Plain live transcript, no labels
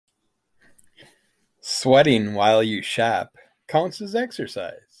Sweating while you shop counts as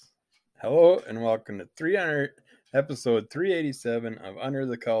exercise. Hello and welcome to episode 387 of Under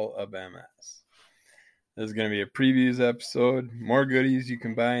the Cult of MS. This is going to be a previews episode. More goodies you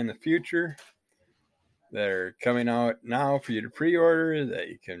can buy in the future that are coming out now for you to pre-order that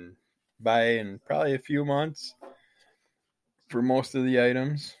you can buy in probably a few months for most of the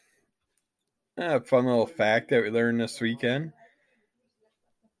items. A fun little fact that we learned this weekend.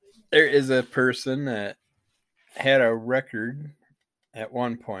 There is a person that had a record at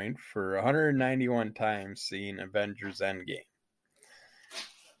one point for 191 times seeing Avengers Endgame.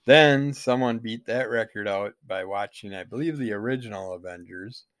 Then someone beat that record out by watching, I believe, the original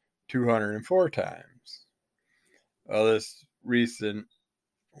Avengers 204 times. Well, this recent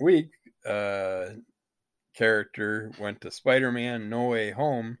week, character went to Spider-Man No Way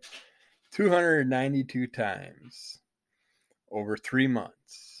Home 292 times over 3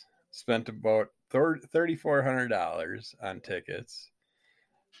 months. Spent about $3,400 on tickets.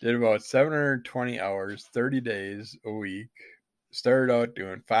 Did about 720 hours, 30 days a week. Started out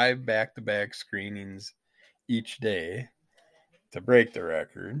doing 5 back-to-back screenings each day to break the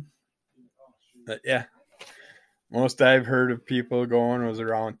record. But yeah, most I've heard of people going was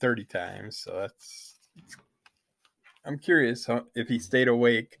around 30 times. So I'm curious if he stayed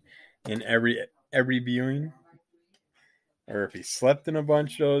awake in every viewing, or if he slept in a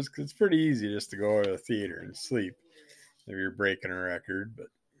bunch of those, because it's pretty easy just to go to the theater and sleep if you're breaking a record.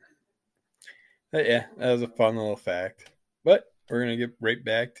 But yeah, that was a fun little fact. But we're going to get right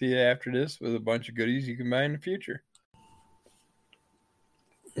back to you after this with a bunch of goodies you can buy in the future.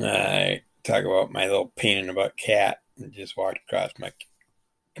 I talk about my little pain in the butt cat that just walked across my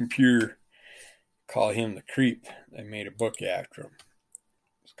computer. Call him the Creep. I made a book after him.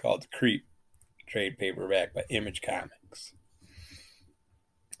 It's called The Creep, trade paperback by Image Comics.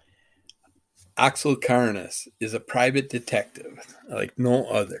 Axel Carnes is a private detective like no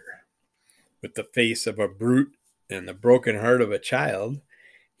other. With the face of a brute and the broken heart of a child,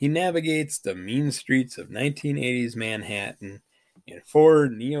 he navigates the mean streets of 1980s Manhattan in 4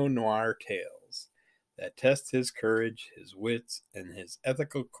 neo-noir tales that test his courage, his wits, and his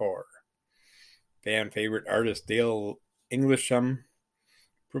ethical core. Fan favorite artist Dale Englisham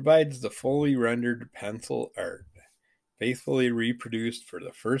provides the fully rendered pencil art, faithfully reproduced for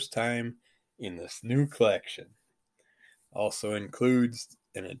the first time in this new collection. Also includes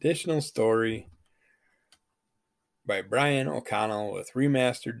an additional story by Brian O'Connell with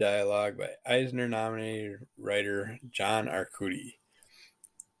remastered dialogue by Eisner-nominated writer John Arcudi.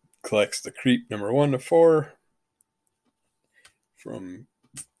 Collects The Creep number 1 to 4 from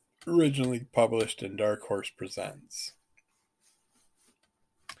originally published in Dark Horse Presents.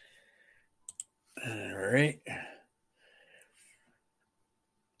 All right.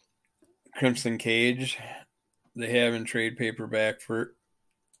 Crimson Cage, they have in trade paperback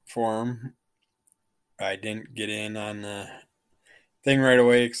form. I didn't get in on the thing right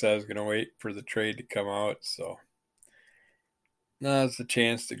away because I was going to wait for the trade to come out. So now's the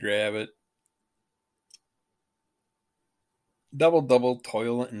chance to grab it. Double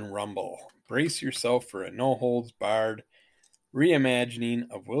Toil and Rumble. Brace yourself for a no-holds-barred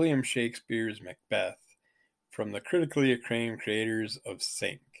reimagining of William Shakespeare's Macbeth from the critically acclaimed creators of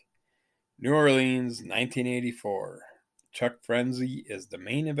Sync. New Orleans, 1984. Chuck Frenzy is the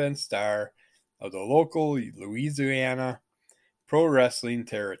main event star of the local Louisiana pro wrestling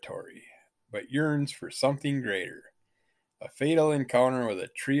territory, but yearns for something greater. A fatal encounter with a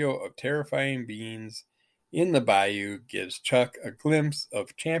trio of terrifying beings in the bayou gives Chuck a glimpse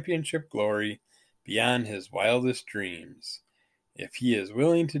of championship glory beyond his wildest dreams, if he is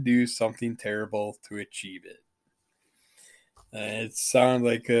willing to do something terrible to achieve it. It sounds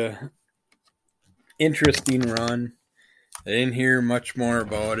like a interesting run. I didn't hear much more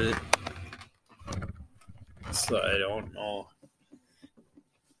about it, so I don't know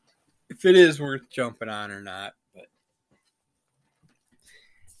if it is worth jumping on or not, but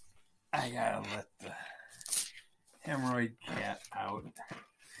I gotta let the hemorrhoid cat out.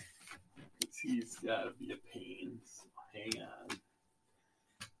 He's gotta be a pain, so hang on.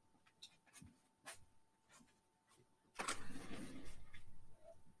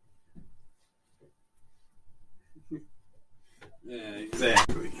 Yeah,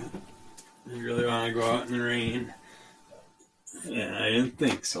 exactly. You really want to go out in the rain? Yeah, I didn't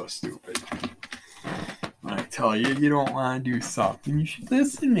think so, stupid. When I tell you you don't want to do something, you should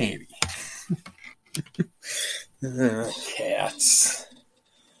listen, maybe. Cats.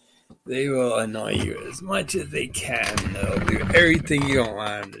 They will annoy you as much as they can. They'll do everything you don't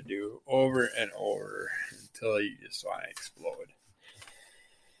want them to do over and over until you just want to explode.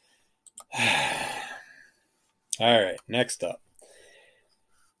 All right, next up.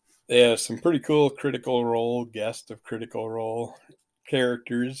 They have some pretty cool Critical Role, Guest of Critical Role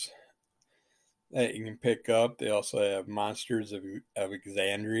characters that you can pick up. They also have Monsters of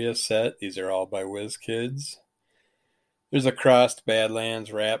Exandria set. These are all by WizKids. There's a Crossed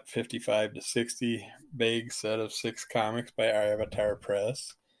Badlands Wrap 55 to 60 bag set of 6 comics by Avatar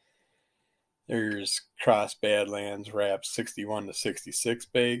Press. There's Crossed Badlands Wrap 61 to 66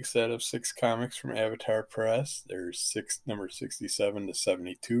 bag set of 6 comics from Avatar Press. There's number 67 to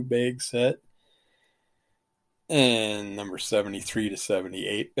 72 bag set. And number 73 to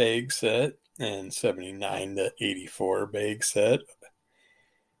 78 bag set. And 79 to 84 bag set.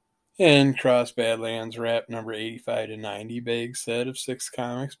 And Crossed Badlands Wrap number 85 to 90 bag set of 6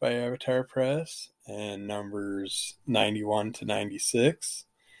 comics by Avatar Press. And numbers 91 to 96.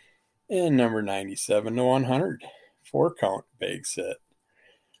 And number 97 to 100, 4-count bag set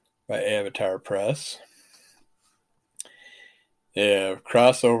by Avatar Press. They have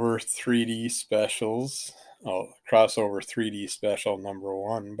Crossover 3D Specials. Crossover 3D Special number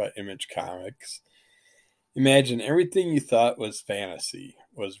 1 by Image Comics. Imagine everything you thought was fantasy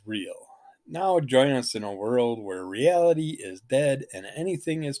was real. Now join us in a world where reality is dead and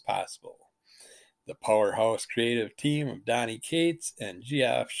anything is possible. The powerhouse creative team of Donny Cates and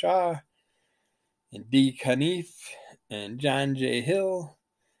Geoff Shaw and Dee Cunniffe and John J. Hill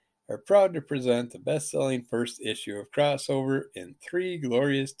are proud to present the best-selling first issue of Crossover in 3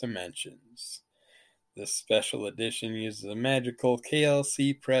 glorious dimensions. This special edition uses a magical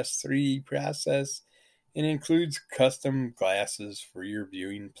KLC Press 3D process and includes custom glasses for your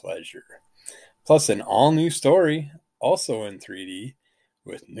viewing pleasure. Plus an all-new story, also in 3D,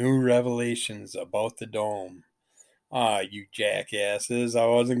 with new revelations about the dome. You jackasses, I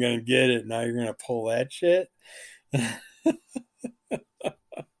wasn't going to get it. Now you're going to pull that shit? So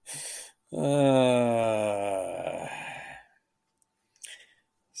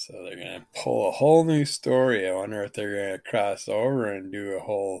they're going to pull a whole new story. I wonder if they're going to cross over and do a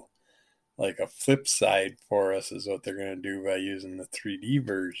whole, like a flip side for us is what they're going to do by using the 3D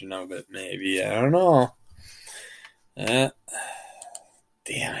version of it, maybe. I don't know.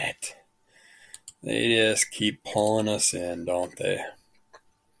 Damn it. They just keep pulling us in, don't they?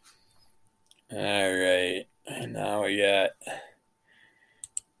 Alright. And now we got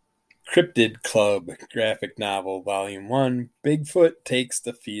Cryptid Club graphic novel, Volume 1, Bigfoot Takes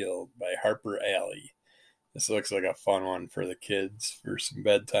the Field by Harper Alley. This looks like a fun one for the kids for some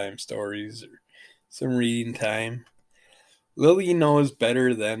bedtime stories or some reading time. Lily knows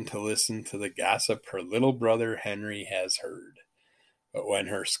better than to listen to the gossip her little brother Henry has heard. But when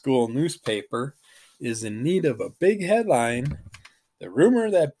her school newspaper is in need of a big headline, the rumor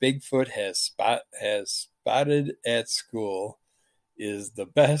that Bigfoot has spotted at school is the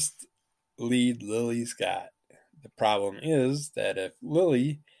best lead Lily's got. The problem is that if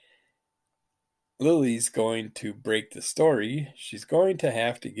Lily's going to break the story, she's going to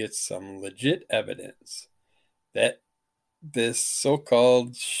have to get some legit evidence that this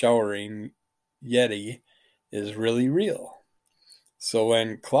so-called showering Yeti is really real. So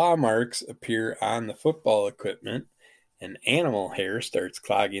when claw marks appear on the football equipment and animal hair starts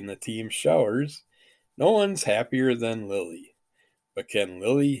clogging the team's showers, no one's happier than Lily. But can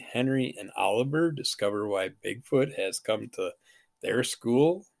Lily, Henry, and Oliver discover why Bigfoot has come to their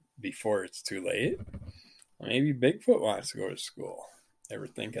school before it's too late? Maybe Bigfoot wants to go to school. Ever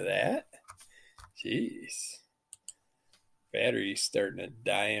think of that? Jeez. Battery's starting to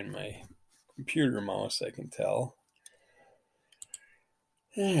die in my computer mouse, I can tell.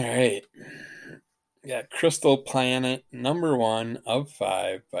 Alright. Got Crystal Planet number 1 of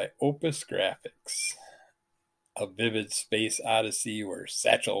 5 by Opus Graphics. A vivid space odyssey where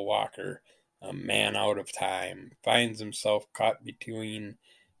Satchel Walker, a man out of time, finds himself caught between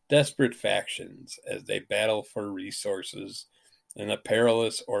desperate factions as they battle for resources in the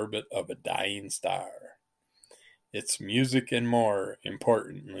perilous orbit of a dying star. It's music and more,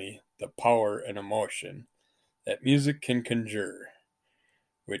 importantly, the power and emotion that music can conjure,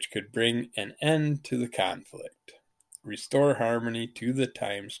 which could bring an end to the conflict, restore harmony to the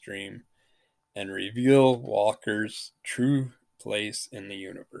time stream, and reveal Walker's true place in the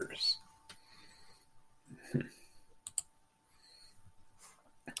universe.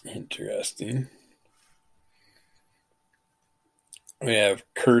 Interesting. We have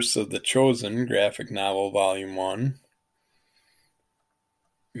Curse of the Chosen graphic novel, Volume 1.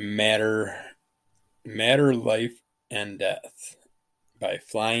 Matter, Life, and Death by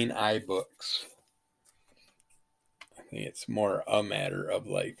Flying Eye Books. I think it's more a matter of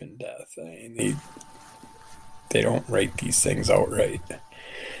life and death. They don't write these things outright.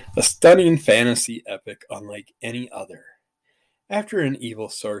 A stunning fantasy epic unlike any other. After an evil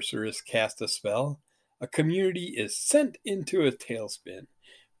sorceress casts a spell, a community is sent into a tailspin,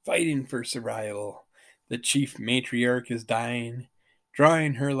 fighting for survival. The chief matriarch is dying.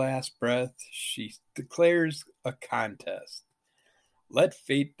 Drawing her last breath, she declares a contest. Let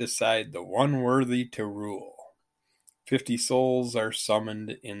fate decide the one worthy to rule. 50 souls are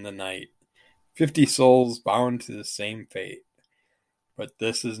summoned in the night. 50 souls bound to the same fate. But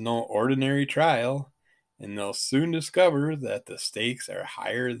this is no ordinary trial, and they'll soon discover that the stakes are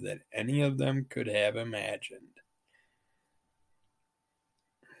higher than any of them could have imagined.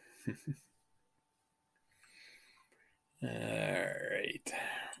 Alright.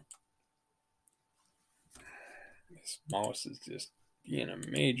 This mouse is just being a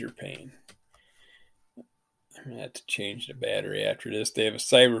major pain. I'm going to have to change the battery after this. They have a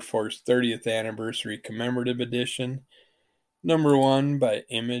Cyberforce 30th Anniversary Commemorative Edition. Number 1 by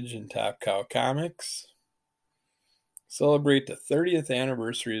Image and Top Cow Comics. Celebrate the 30th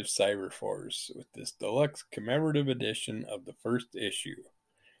anniversary of Cyberforce with this deluxe commemorative edition of the first issue.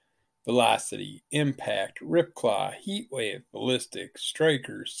 Velocity, Impact, Ripclaw, Heatwave, Ballistic,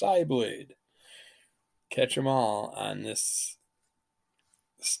 Striker, Psyblade. Catch them all on this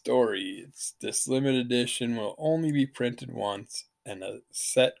story. This limited edition will only be printed once, and a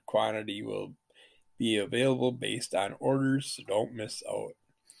set quantity will be available based on orders, so don't miss out.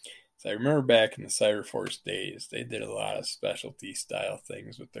 So I remember back in the Cyberforce days, they did a lot of specialty style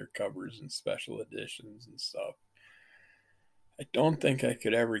things with their covers and special editions and stuff. I don't think I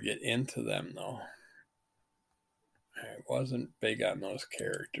could ever get into them, though. I wasn't big on those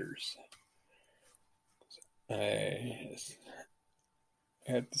characters. I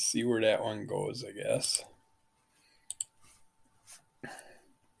have to see where that one goes, I guess.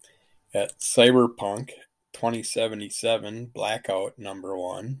 At Cyberpunk 2077, Blackout number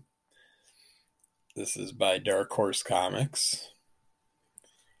 1. This is by Dark Horse Comics.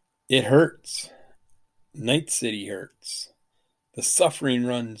 It hurts. Night City hurts. The suffering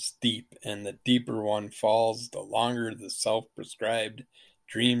runs deep, and the deeper one falls the longer the self-prescribed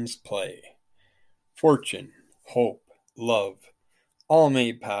dreams play. Fortune, hope, love, all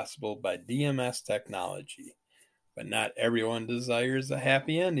made possible by DMS technology. But not everyone desires a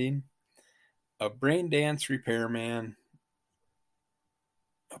happy ending. A brain dance repairman.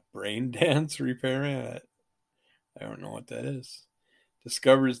 I don't know what that is.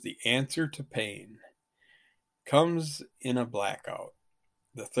 Discovers the answer to pain. Comes in a blackout.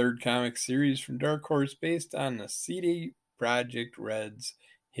 The third comic series from Dark Horse based on the CD Projekt Red's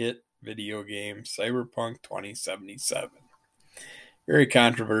hit video game Cyberpunk 2077. Very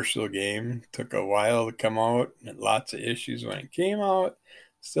controversial game. Took a while to come out and had lots of issues when it came out.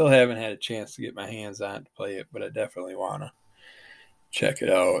 Still haven't had a chance to get my hands on it to play it, but I definitely want to check it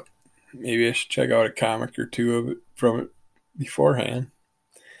out. Maybe I should check out a comic or two of it from it beforehand.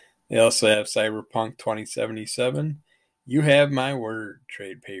 They also have Cyberpunk 2077. You Have My Word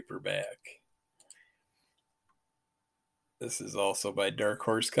trade paperback. This is also by Dark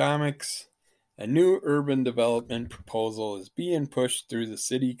Horse Comics. A new urban development proposal is being pushed through the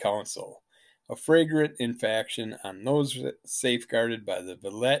city council. A fragrant infection on those safeguarded by the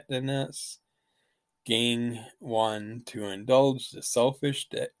Villainous Gang one to indulge the selfish,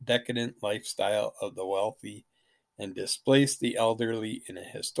 decadent lifestyle of the wealthy and displace the elderly in a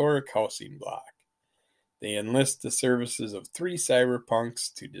historic housing block. They enlist the services of 3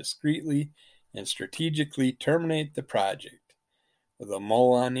 cyberpunks to discreetly and strategically terminate the project. With a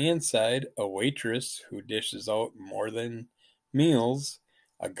mole on the inside, a waitress who dishes out more than meals,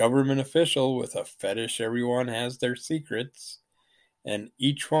 a government official with a fetish everyone has their secrets, and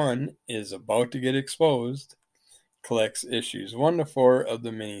each one is about to get exposed, collects issues 1 to 4 of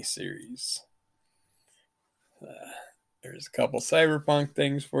the miniseries. There's a couple Cyberpunk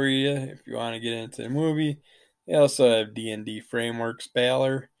things for you if you want to get into the movie. They also have D&D Frameworks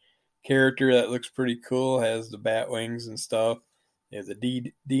Balor character that looks pretty cool, has the bat wings and stuff. They have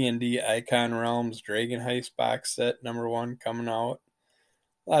the D&D Icon Realms Dragon Heist box set number 1 coming out.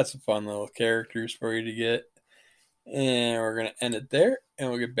 Lots of fun little characters for you to get. And we're going to end it there, and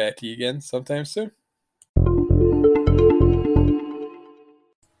we'll get back to you again sometime soon.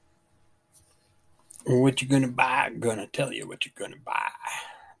 What you gonna buy? I'm gonna tell you what you're gonna buy.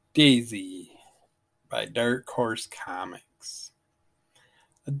 Daisy by Dark Horse Comics.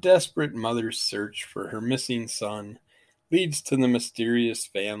 A desperate mother's search for her missing son leads to the mysterious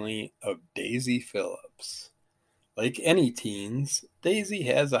family of Daisy Phillips. Like any teens, Daisy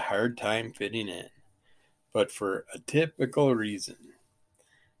has a hard time fitting in, but for atypical reasons.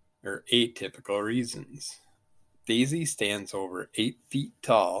 Daisy stands over 8 feet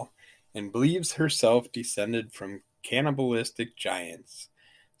tall and believes herself descended from cannibalistic giants,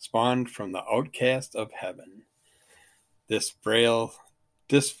 spawned from the outcast of heaven. This frail,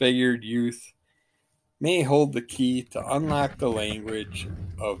 disfigured youth may hold the key to unlock the language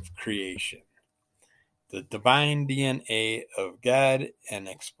of creation, the divine DNA of God, and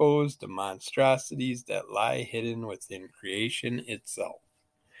expose the monstrosities that lie hidden within creation itself.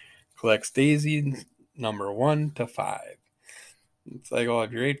 Collects Daisy number 1 to 5. It's like, well,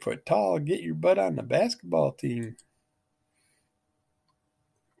 if you're 8 foot tall, get your butt on the basketball team.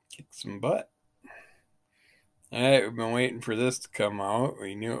 Kick some butt. All right, we've been waiting for this to come out.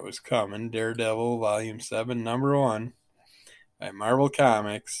 We knew it was coming. Daredevil, Volume 7, number 1, by Marvel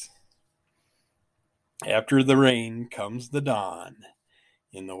Comics. After the rain comes the dawn.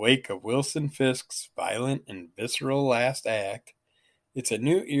 In the wake of Wilson Fisk's violent and visceral last act, it's a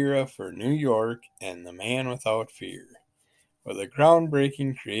new era for New York and the Man Without Fear, with a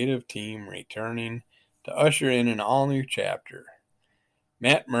groundbreaking creative team returning to usher in an all-new chapter.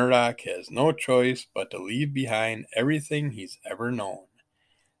 Matt Murdock has no choice but to leave behind everything he's ever known,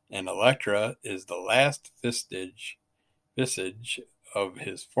 and Elektra is the last visage of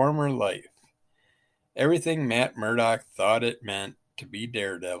his former life. Everything Matt Murdock thought it meant to be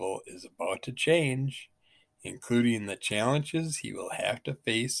Daredevil is about to change, including the challenges he will have to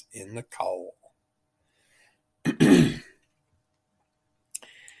face in the cowl.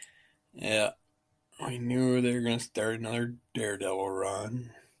 Yeah, we knew they were going to start another Daredevil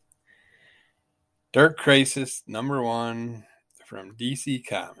run. Dark Crisis number 1 from DC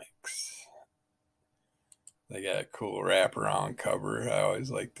Comics. They got a cool wraparound cover. I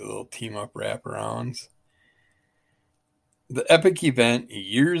always like the little team-up wraparounds. The epic event,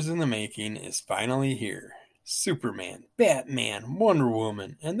 years in the making, is finally here. Superman, Batman, Wonder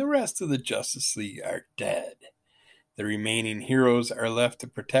Woman, and the rest of the Justice League are dead. The remaining heroes are left to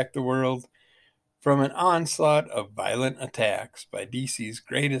protect the world from an onslaught of violent attacks by DC's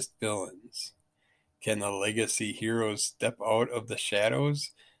greatest villains. Can the legacy heroes step out of the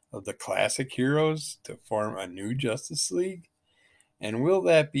shadows of the classic heroes to form a new Justice League? And will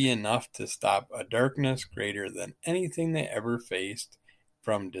that be enough to stop a darkness greater than anything they ever faced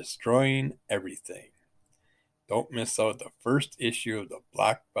from destroying everything? Don't miss out the first issue of the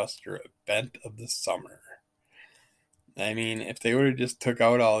blockbuster event of the summer. I mean, if they would have just took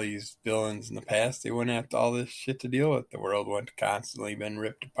out all these villains in the past, they wouldn't have all this shit to deal with. The world wouldn't have constantly been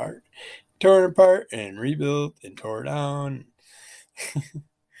ripped apart, torn apart, and rebuilt and tore down.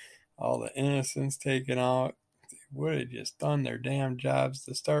 All the innocents taken out. They would have just done their damn jobs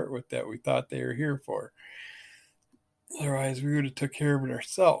to start with that we thought they were here for. Otherwise, we would have took care of it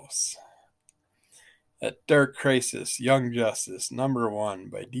ourselves. At Dark Crisis, Young Justice, number 1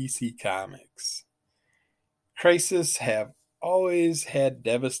 by DC Comics. Crises have always had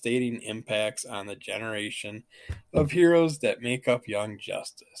devastating impacts on the generation of heroes that make up Young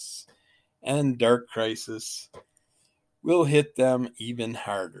Justice, and Dark Crisis will hit them even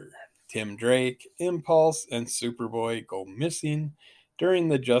harder. Tim Drake, Impulse, and Superboy go missing during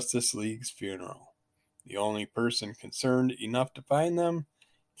the Justice League's funeral. The only person concerned enough to find them,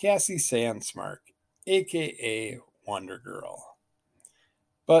 Cassie Sandsmark, aka Wonder Girl.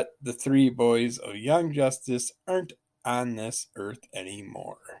 But the 3 boys of Young Justice aren't on this earth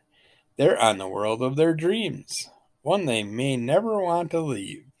anymore. They're on the world of their dreams, one they may never want to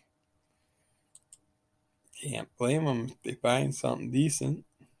leave. Can't blame them if they find something decent.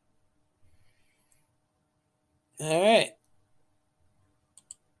 Alright.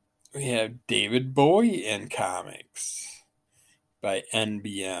 We have David Bowie in comics by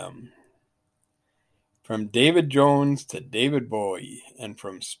NBM. From David Jones to David Bowie, and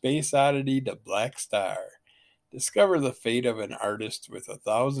from Space Oddity to Black Star, discover the fate of an artist with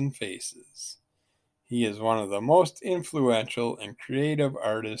 1,000 faces. He is one of the most influential and creative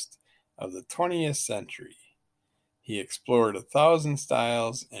artists of the 20th century. He explored 1,000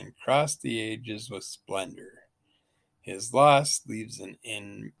 styles and crossed the ages with splendor. His loss leaves an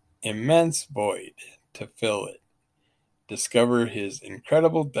immense void to fill it. Discover his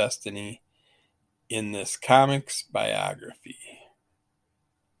incredible destiny in this comics biography.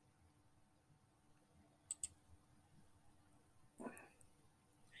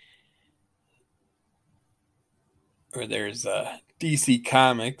 Or there's a DC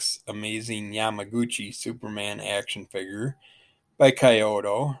Comics Amazing Yamaguchi Superman action figure by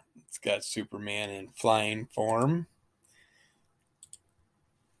Kyoto. It's got Superman in flying form,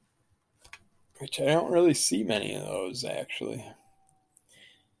 which I don't really see many of those actually.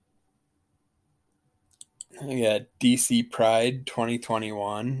 We got DC Pride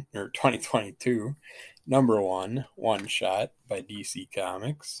 2021 or 2022, number one shot by DC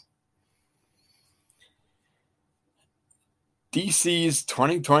Comics. DC's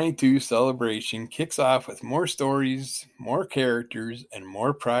 2022 celebration kicks off with more stories, more characters, and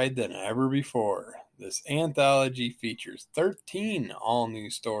more pride than ever before. This anthology features 13 all-new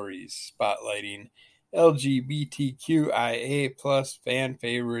stories spotlighting LGBTQIA plus fan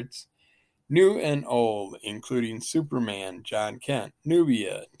favorites, new and old, including Superman, John Kent,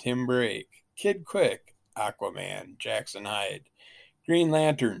 Nubia, Tim Drake, Kid Quick, Aquaman, Jackson Hyde, Green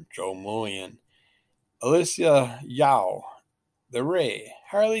Lantern, Joe Mullion, Alicia Yao, The Ray,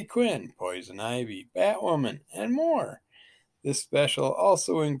 Harley Quinn, Poison Ivy, Batwoman, and more. This special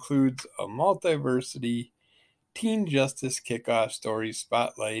also includes a multiversity teen justice kickoff story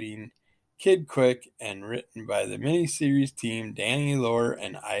spotlighting Kid Quick and written by the miniseries team Danny Lore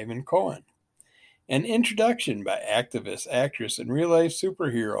and Ivan Cohen. An introduction by activist, actress, and real-life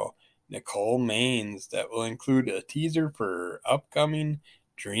superhero Nicole Maines that will include a teaser for her upcoming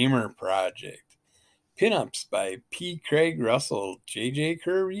Dreamer project. Pinups by P. Craig Russell, J.J.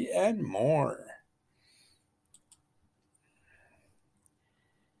 Kirby, and more.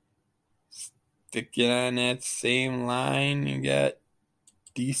 Sticking on that same line, you got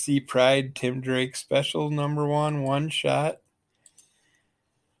DC Pride Tim Drake Special number one shot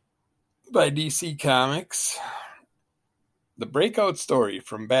by DC Comics. The breakout story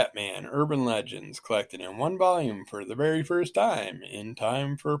from Batman Urban Legends collected in one volume for the very first time in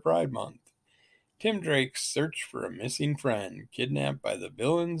time for Pride Month. Tim Drake's search for a missing friend kidnapped by the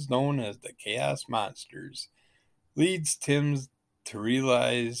villains known as the Chaos Monsters leads Tim to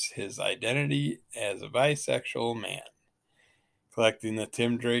realize his identity as a bisexual man. Collecting the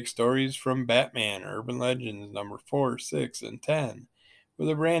Tim Drake stories from Batman Urban Legends number 4, 6, and 10 with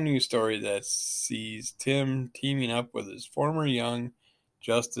a brand new story that sees Tim teaming up with his former Young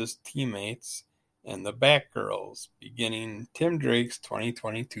Justice teammates and the Batgirls, beginning Tim Drake's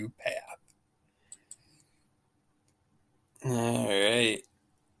 2022 path. Alright.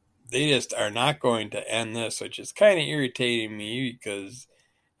 They just are not going to end this, which is kind of irritating me because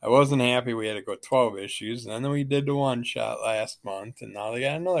I wasn't happy we had to go 12 issues, and then we did the one-shot last month, and now they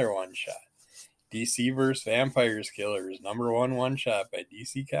got another one-shot. DC vs. Vampires Killers, number one-shot by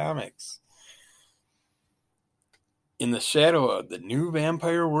DC Comics. In the shadow of the new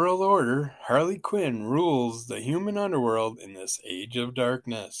vampire world order, Harley Quinn rules the human underworld in this age of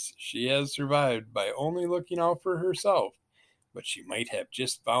darkness. She has survived by only looking out for herself, but she might have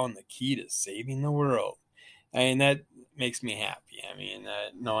just found the key to saving the world. I mean, that makes me happy. I mean,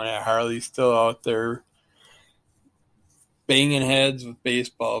 knowing that Harley's still out there banging heads with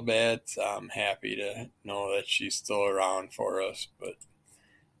baseball bats, I'm happy to know that she's still around for us. But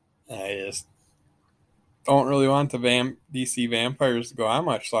I just don't really want the DC Vampires to go on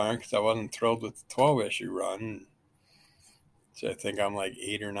much longer because I wasn't thrilled with the 12-issue run. So I think I'm like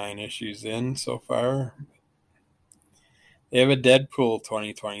 8 or 9 issues in so far. They have a Deadpool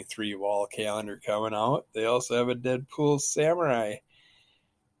 2023 wall calendar coming out. They also have a Deadpool Samurai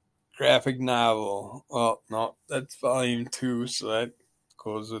graphic novel. Well, no, that's volume 2, so that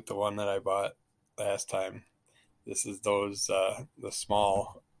goes with the one that I bought last time. This is those, the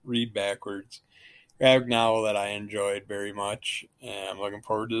small read backwards graphic novel that I enjoyed very much, and I'm looking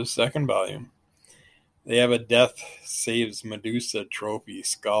forward to the second volume. They have a Death Saves Medusa trophy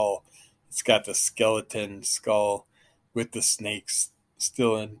skull. It's got the skeleton skull with the snakes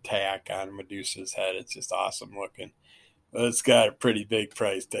still intact on Medusa's head. It's just awesome looking. But it's got a pretty big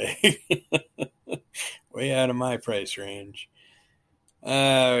price tag. Way out of my price range. We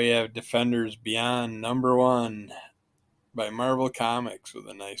have Defenders Beyond number 1 by Marvel Comics with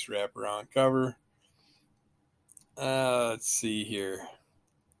a nice wraparound cover. Let's see here.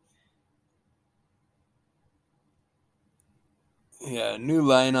 Yeah, new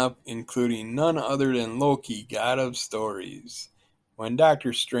lineup including none other than Loki, God of Stories. When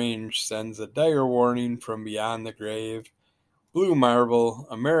Doctor Strange sends a dire warning from beyond the grave, Blue Marvel,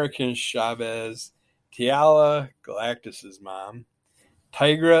 American Chavez, T'Challa, Galactus' mom,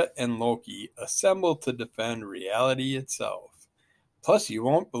 Tigra, and Loki assemble to defend reality itself. Plus, you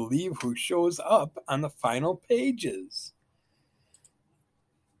won't believe who shows up on the final pages.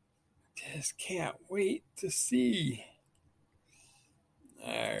 Just can't wait to see.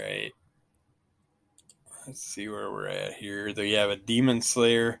 Alright. Let's see where we're at here. They have a Demon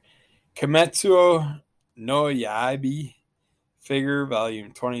Slayer Kimetsu no Yaiba figure,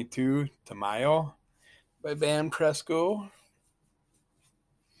 volume 22, Tamayo by Van Presco.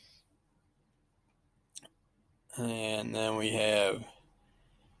 And then we have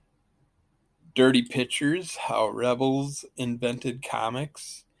Dirty Pictures, How Rebels Invented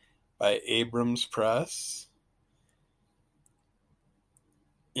Comics by Abrams Press.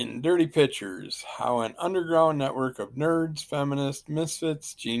 In Dirty Pictures, how an underground network of nerds, feminists,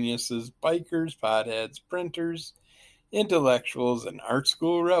 misfits, geniuses, bikers, potheads, printers, intellectuals, and art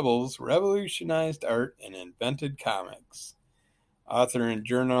school rebels revolutionized art and invented comics. Author and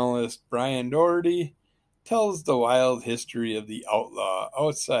journalist Brian Doherty tells the wild history of the outlaw,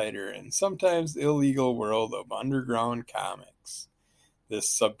 outsider, and sometimes illegal world of underground comics. This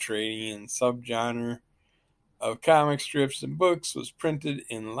subterranean subgenre of comic strips and books was printed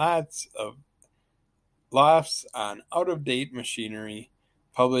in lots of lofts on out-of-date machinery,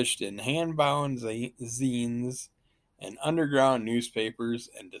 published in hand-bound zines and underground newspapers,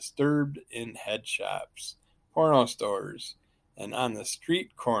 and disturbed in head shops, porno stores, and on the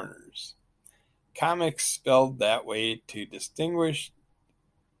street corners. Comics spelled that way to distinguish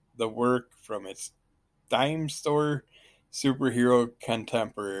the work from its dime store superhero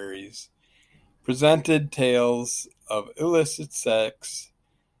contemporaries, presented tales of illicit sex,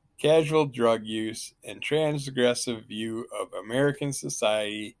 casual drug use, and transgressive view of American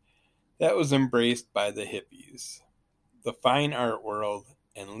society that was embraced by the hippies, the fine art world,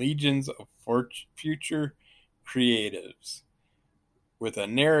 and legions of future creatives, with a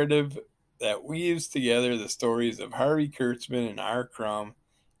narrative that weaves together the stories of Harvey Kurtzman and R. Crumb,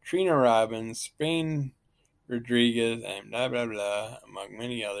 Trina Robbins, Spain Rodriguez, and blah, blah, blah, among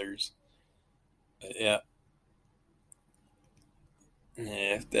many others. Yeah.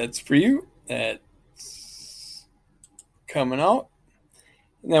 If that's for you, that's coming out.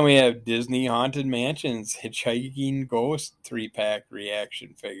 And then we have Disney Haunted Mansions Hitchhiking Ghost 3-pack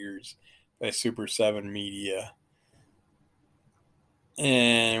reaction figures by Super 7 Media.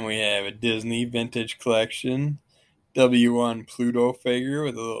 And we have a Disney Vintage Collection W1 Pluto figure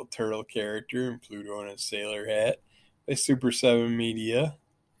with a little turtle character and Pluto in a sailor hat by Super 7 Media.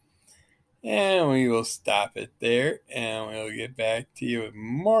 And we will stop it there, and we'll get back to you with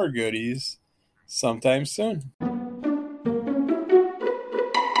more goodies sometime soon.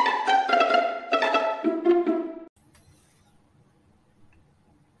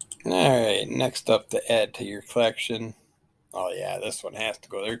 Alright, next up to add to your collection. Oh yeah, this one has to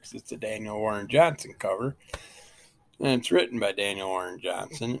go there because it's a Daniel Warren Johnson cover. And it's written by Daniel Warren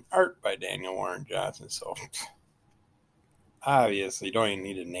Johnson, art by Daniel Warren Johnson, so obviously you don't even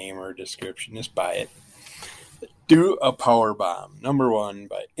need a name or a description, just buy it. Do a Power Bomb, #1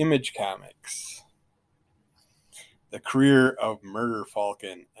 by Image Comics. The career of Murder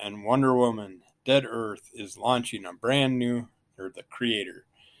Falcon and Wonder Woman, Dead Earth is launching a brand new, or the creator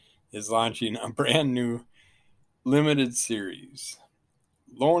is launching a brand new limited series.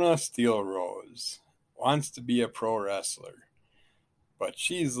 Lona Steelrose wants to be a pro wrestler, but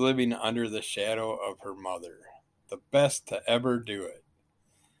she's living under the shadow of her mother, the best to ever do it.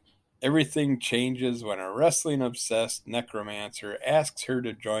 Everything changes when a wrestling-obsessed necromancer asks her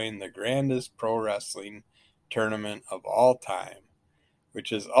to join the grandest pro wrestling tournament of all time,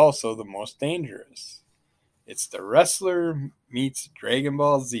 which is also the most dangerous. It's The Wrestler meets Dragon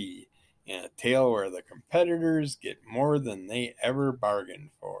Ball Z, in a tale where the competitors get more than they ever bargained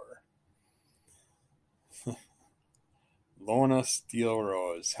for. Lona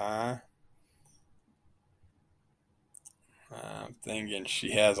Steelrose, huh? I'm thinking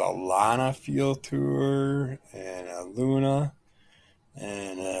she has a Lana feel to her, and a Luna,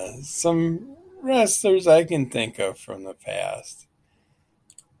 and some wrestlers I can think of from the past.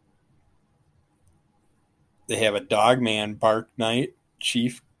 They have a Dogman Bark Knight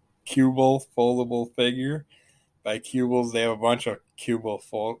Chief Cubal foldable figure. By Cubals, they have a bunch of Cubal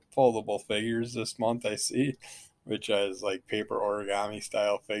foldable figures this month, I see, which is like paper origami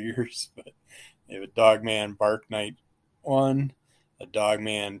style figures. But they have a Dogman Bark Knight one, a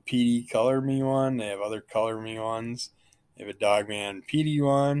Dogman PD Color Me one. They have other Color Me ones. They have a Dogman PD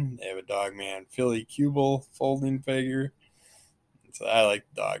one. They have a Dogman Philly Cubal folding figure. So I like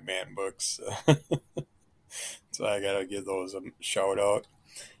Dogman books. So I gotta give those a shout out.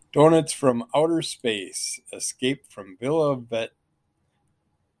 Donuts from Outer Space, Escape from Villa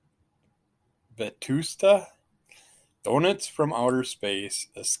Vetusta? Donuts from Outer Space,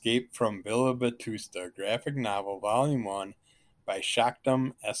 Escape from Villa Vetusta, graphic novel, volume 1, by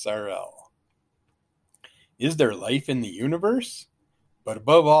Shaktam SRL. Is there life in the universe? But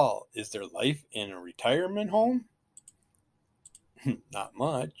above all, is there life in a retirement home? Not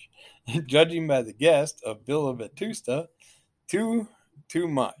much. Judging by the guest of Villa Vetusta, too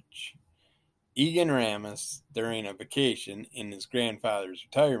much. Egan Ramis, during a vacation in his grandfather's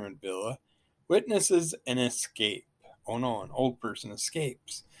retirement villa, witnesses an escape. Oh no, an old person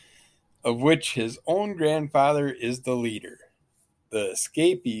escapes. of which his own grandfather is the leader. The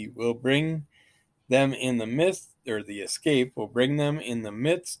escape will bring them in the midst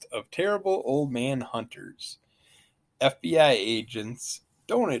of terrible old man hunters, FBI agents,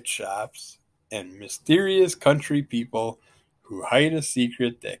 donut shops, and mysterious country people who hide a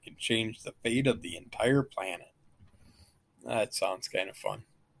secret that can change the fate of the entire planet. That sounds kind of fun.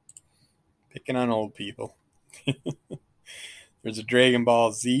 Picking on old people. There's a Dragon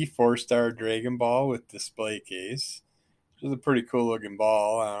Ball Z 4-star Dragon Ball with display case. It's a pretty cool looking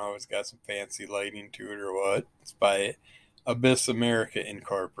ball. I don't know if it's got some fancy lighting to it or what. It's by Abyss America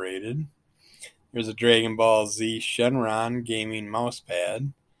Incorporated. There's a Dragon Ball Z Shenron gaming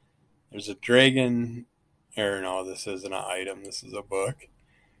mousepad. There's a this isn't an item, this is a book.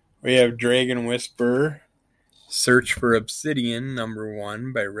 We have Dragon Whisperer, Search for Obsidian,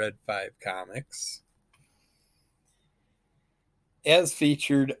 #1 by Red 5 Comics. As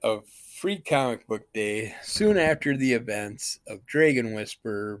featured of Free Comic Book Day, soon after the events of Dragon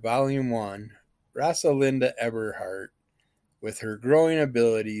Whisperer Volume 1, Rosalinda Eberhardt, with her growing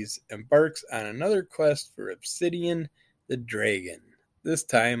abilities, embarks on another quest for Obsidian the Dragon. This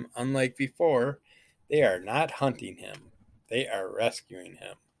time, unlike before, they are not hunting him. They are rescuing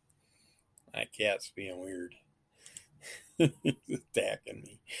him. My cat's being weird. He's attacking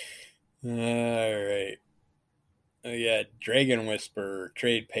me. Alright. Dragon Whisperer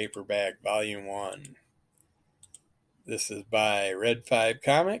trade paperback volume 1. This is by Red 5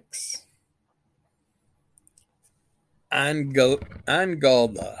 Comics.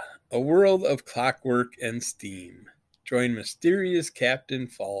 Angulda, a world of clockwork and steam. Join mysterious Captain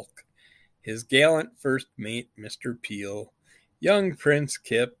Falk, his gallant first mate Mr. Peel, young Prince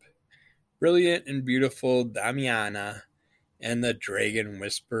Kip, brilliant and beautiful Damiana, and the Dragon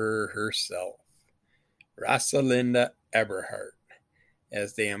Whisperer herself, Rosalinda Eberhardt,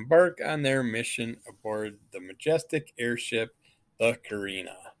 as they embark on their mission aboard the majestic airship, the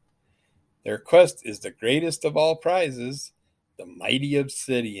Carina. Their quest is the greatest of all prizes, the mighty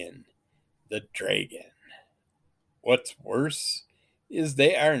Obsidian, the Dragon. What's worse is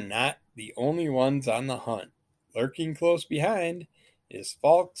they are not the only ones on the hunt. Lurking close behind is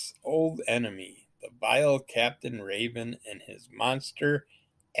Falk's old enemy, the vile Captain Raven and his monster,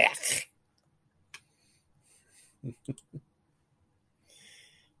 Ech.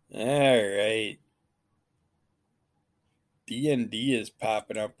 Alright. D&D is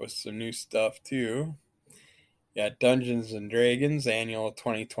popping up with some new stuff too. Got Dungeons and Dragons Annual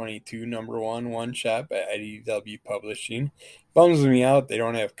 2022 #1 one-shot by IDW Publishing. Bums me out they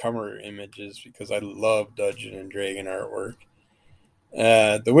don't have cover images because I love Dungeon and Dragon artwork.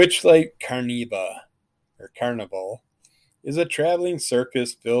 The Witchlight Carnival is a traveling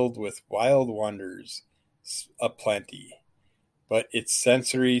circus filled with wild wonders aplenty, but its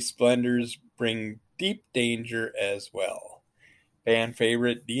sensory splendors bring deep danger as well. Fan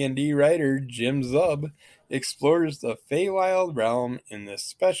favorite D&D writer Jim Zub explores the Feywild realm in this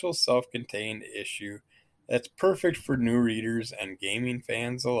special self-contained issue that's perfect for new readers and gaming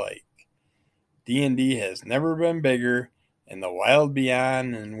fans alike. D&D has never been bigger, and the Wild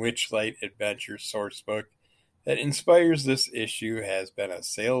Beyond and Witchlight Adventure sourcebook that inspires this issue has been a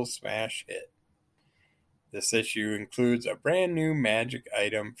sales smash hit. This issue includes a brand new magic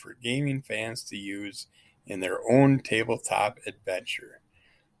item for gaming fans to use in their own tabletop adventure.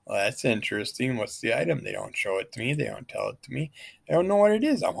 Well, that's interesting. What's the item? They don't show it to me. They don't tell it to me. I don't know what it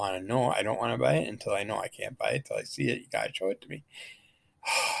is. I want to know. I don't want to buy it until I know. I can't buy it until I see it. You got to show it to me.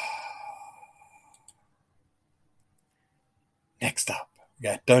 Next up, we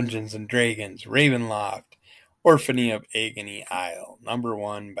got Dungeons and Dragons Ravenloft, Orphany of Agony Isle,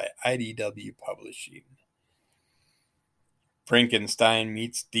 #1 by IDW Publishing. Frankenstein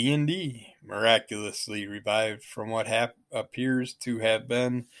meets D&D, miraculously revived from what appears to have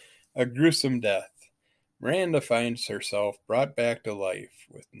been a gruesome death. Miranda finds herself brought back to life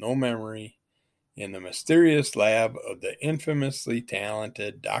with no memory in the mysterious lab of the infamously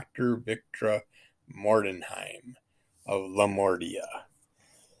talented Dr. Victra Mordenheim of Lamortia.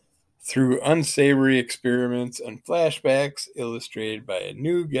 Through unsavory experiments and flashbacks illustrated by a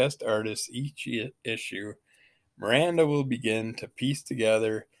new guest artist each issue, Miranda will begin to piece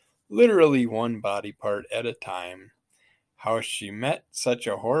together, literally one body part at a time, how she met such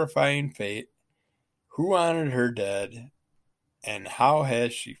a horrifying fate, who wanted her dead, and how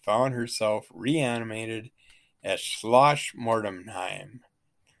has she found herself reanimated at Schloss Mordenheim.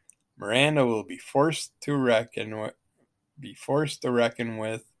 Miranda will be forced to reckon with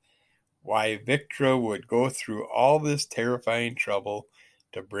why Victra would go through all this terrifying trouble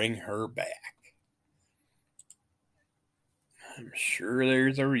to bring her back. I'm sure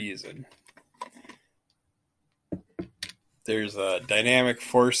there's a reason. There's a Dynamic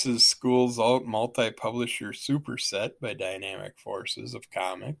Forces Schools Out multi-publisher superset by Dynamic Forces of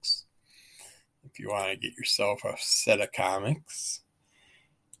comics. If you want to get yourself a set of comics.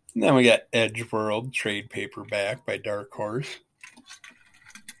 And then we got Edgeworld trade paperback by Dark Horse.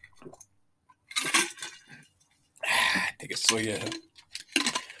 Take a swig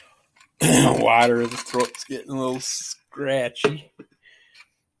of water. The throat's getting a little scratchy.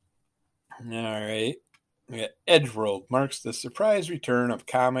 All right. We got Edgeworld marks the surprise return of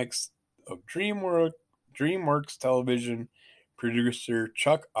comics of DreamWorks television producer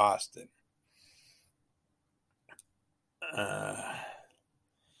Chuck Austin.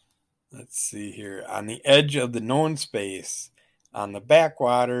 Let's see here. On the edge of the known space, on the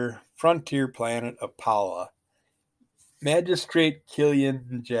backwater frontier planet of Paula, Magistrate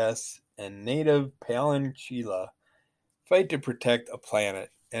Killian Jess and native Palin Sheila fight to protect a planet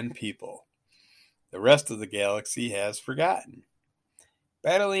and people the rest of the galaxy has forgotten.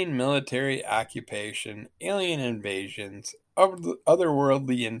 Battling military occupation, alien invasions,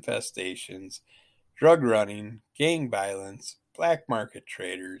 otherworldly infestations, drug running, gang violence, black market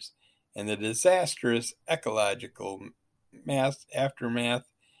traders, and the disastrous ecological aftermath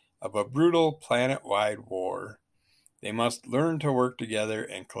of a brutal planet-wide war, they must learn to work together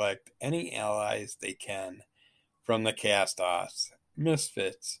and collect any allies they can from the cast-offs,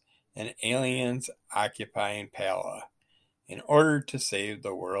 misfits, and aliens occupying Pala in order to save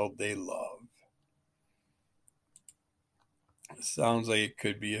the world they love. Sounds like it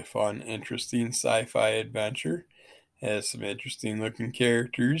could be a fun, interesting sci-fi adventure. Has some interesting looking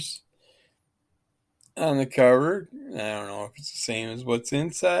characters on the cover. I don't know if it's the same as what's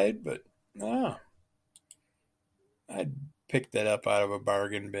inside, but I'd pick that up out of a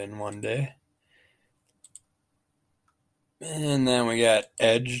bargain bin one day. And then we got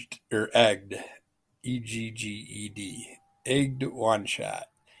Egged, E-G-G-E-D, Egged One Shot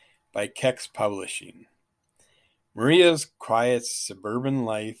by Kex Publishing. Maria's quiet suburban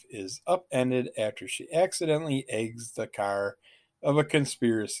life is upended after she accidentally eggs the car of a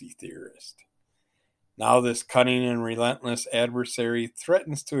conspiracy theorist. Now this cunning and relentless adversary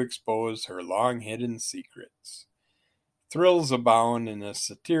threatens to expose her long-hidden secrets. Thrills abound in a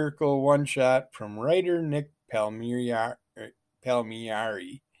satirical one-shot from writer Nick Palmieri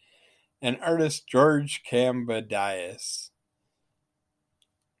and artist George Kambadias.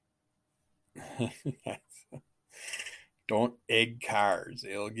 Don't egg cars.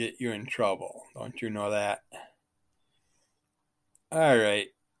 It'll get you in trouble. Don't you know that? All right.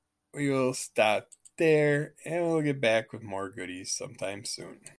 We will stop there and we'll get back with more goodies sometime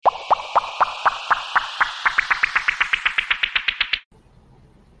soon.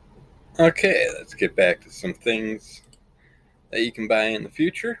 Okay, let's get back to some things that you can buy in the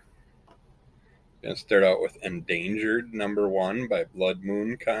future. I'm going to start out with Endangered #1 by Blood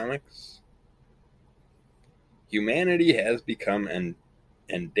Moon Comics. Humanity has become an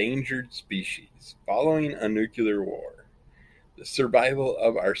endangered species following a nuclear war. The survival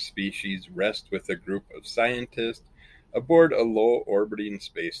of our species rests with a group of scientists aboard a low-orbiting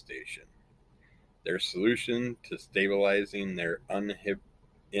space station. Their solution to stabilizing their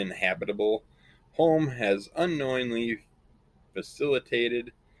uninhabitable home has unknowingly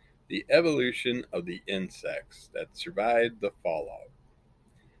facilitated the evolution of the insects that survived the fallout.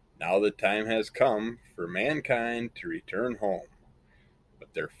 Now the time has come for mankind to return home,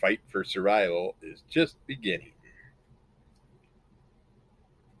 but their fight for survival is just beginning.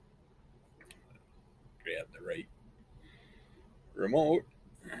 Grab the right remote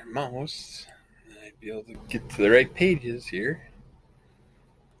mouse, and I'd be able to get to the right pages here.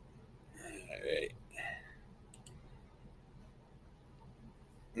 Alright.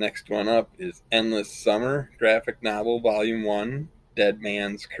 Next one up is Endless Summer, graphic novel, Volume 1, Dead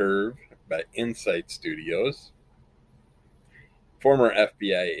Man's Curve by Insight Studios. Former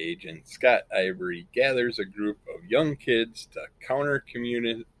FBI agent Scott Ivory gathers a group of young kids to counter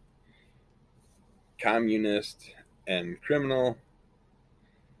communist and criminal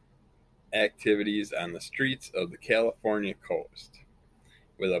activities on the streets of the California coast.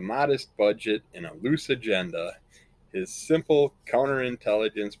 With a modest budget and a loose agenda, his simple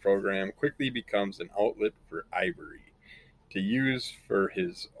counterintelligence program quickly becomes an outlet for Ivory to use for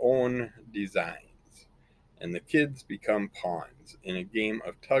his own designs, and the kids become pawns in a game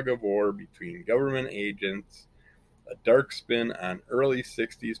of tug-of-war between government agents, a dark spin on early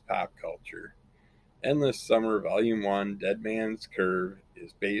 60s pop culture. Endless Summer Volume 1, Dead Man's Curve,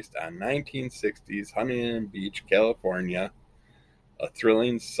 is based on 1960s Huntington Beach, California, a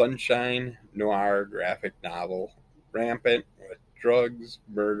thrilling sunshine noir graphic novel rampant with drugs,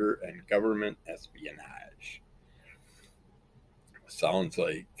 murder, and government espionage. Sounds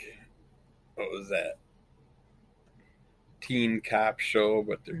like, what was that? Teen cop show,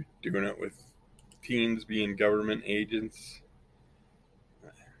 but they're doing it with teens being government agents.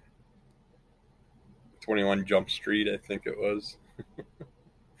 21 Jump Street, I think it was.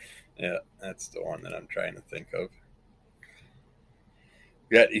 Yeah, that's the one that I'm trying to think of.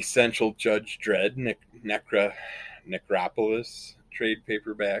 We got Essential Judge Dredd, Necropolis, trade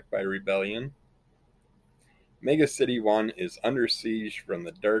paperback by Rebellion. Mega City 1 is under siege from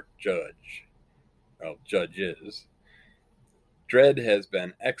the Dark Judge. Well, Judge is. Dredd has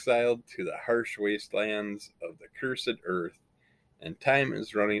been exiled to the harsh wastelands of the cursed earth, and time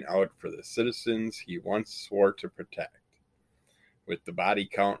is running out for the citizens he once swore to protect. With the body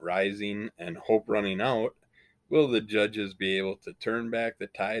count rising and hope running out, will the judges be able to turn back the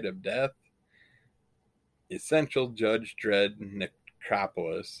tide of death? Essential Judge Dredd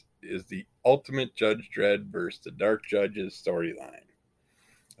Necropolis is the ultimate Judge Dredd versus the Dark Judge's storyline.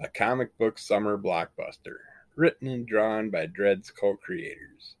 A comic book summer blockbuster, written and drawn by Dredd's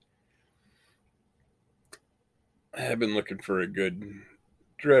co-creators. I have been looking for a good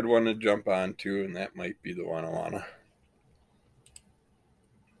Dredd one to jump onto, and that might be the one I want to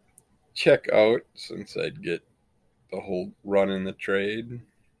check out since I'd get the whole run in the trade.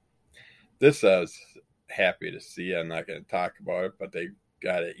 This I was happy to see. I'm not going to talk about it, but they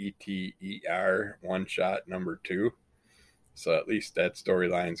got an ETER one shot number 2. So at least that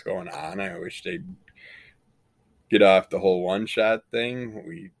storyline's going on. I wish they'd get off the whole one shot thing.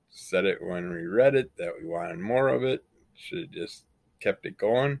 We said it when we read it that we wanted more of it. Should have just kept it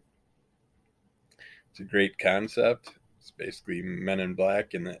going. It's a great concept. It's basically Men in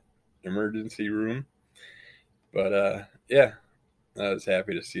Black in the emergency room. But yeah, I was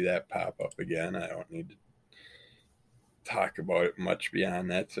happy to see that pop up again. I don't need to talk about it much beyond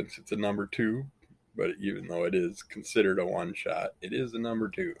that since it's a number 2. But even though it is considered a one shot, it is a number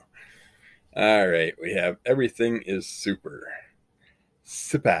 2. All right, we have Everything is Super.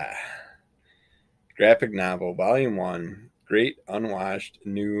 Super. Graphic novel, volume 1. Great unwashed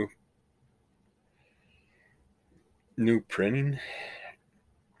new printing.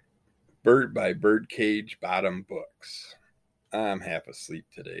 Bird by Birdcage Bottom Books. I'm half asleep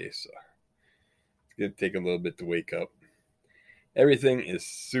today, so it's going to take a little bit to wake up. Everything is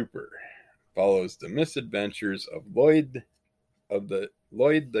Super. Follows the misadventures of Lloyd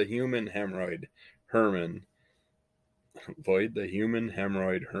the Human Hemorrhoid Herman. Lloyd the Human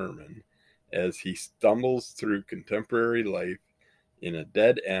Hemorrhoid Herman, as he stumbles through contemporary life in a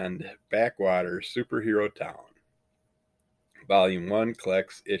dead-end backwater superhero town. Volume 1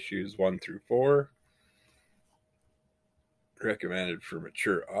 collects issues 1 through 4. Recommended for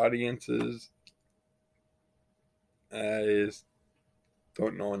mature audiences. I just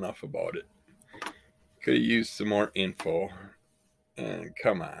don't know enough about it. Could have used some more info. And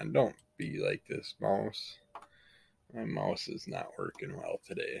come on, don't be like this, mouse. My mouse is not working well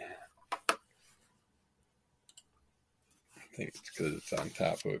today. I think it's because it's on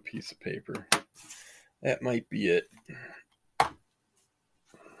top of a piece of paper. That might be it.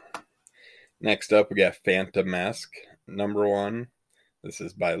 Next up, we got Phantomesque, number 1. This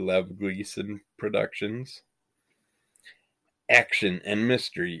is by Lev Gleason Productions. Action and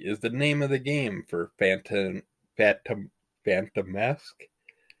mystery is the name of the game for Phantomesque.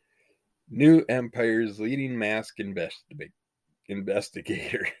 New Empire's leading masked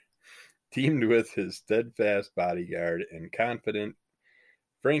investigator, teamed with his steadfast bodyguard and confident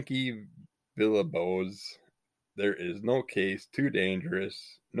Frankie Villalobos. There is no case too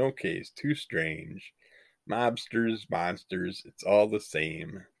dangerous, no case too strange. Mobsters, monsters, it's all the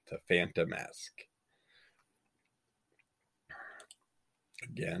same to Phantomesque.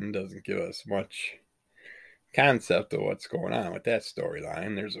 Again, doesn't give us much concept of what's going on with that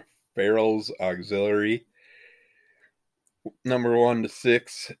storyline. There's a Farrell's Auxiliary number 1 to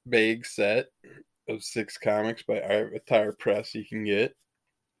 6 bag set of 6 comics by Avatar Press you can get.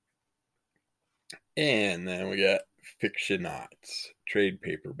 And then we got Fictionauts, trade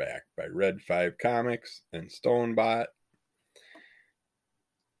paperback by Red 5 Comics and Stonebot.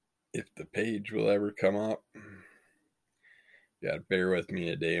 If the page will ever come up. You gotta bear with me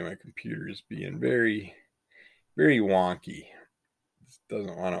today. My computer's being very, very wonky. It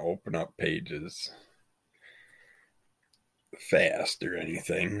doesn't want to open up pages fast or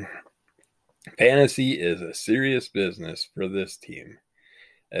anything. Fantasy is a serious business for this team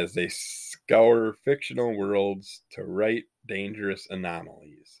as they scour fictional worlds to right dangerous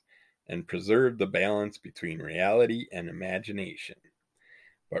anomalies and preserve the balance between reality and imagination.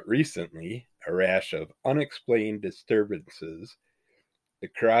 But recently, a rash of unexplained disturbances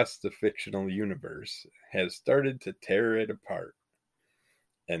across the fictional universe has started to tear it apart,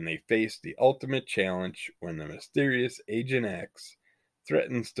 and they face the ultimate challenge when the mysterious Agent X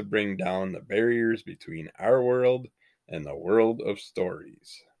threatens to bring down the barriers between our world and the world of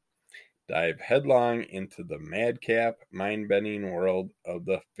stories. Dive headlong into the madcap, mind-bending world of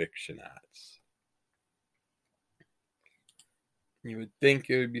the Fictionauts. You would think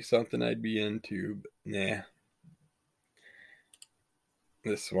it would be something I'd be into, but nah.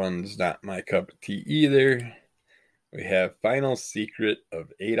 This one's not my cup of tea either. We have Final Secret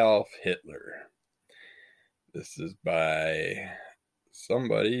of Adolf Hitler. This is by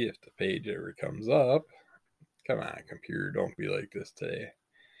somebody, if the page ever comes up. Come on, computer, don't be like this today.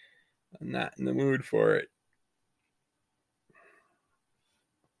 I'm not in the mood for it.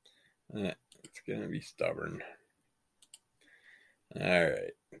 It's going to be stubborn.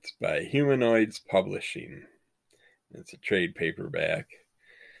 Alright, it's by Humanoids Publishing. It's a trade paperback.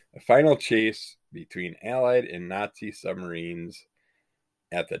 A final chase between Allied and Nazi submarines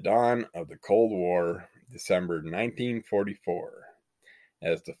at the dawn of the Cold War, December 1944.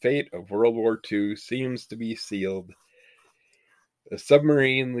 As the fate of World War II seems to be sealed, a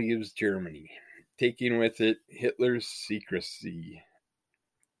submarine leaves Germany, taking with it Hitler's secrecy,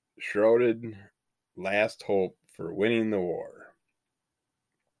 shrouded last hope for winning the war.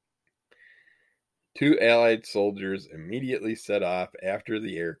 Two Allied soldiers immediately set off after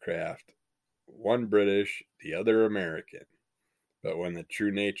the aircraft, one British, the other American. But when the true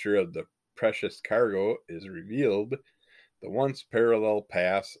nature of the precious cargo is revealed, the once parallel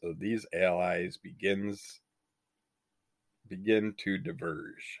paths of these allies begin to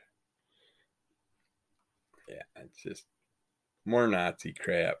diverge. Yeah, it's just more Nazi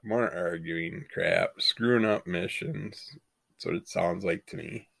crap, more arguing crap, screwing up missions. That's what it sounds like to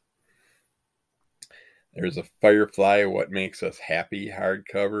me. There's a Firefly, What Makes Us Happy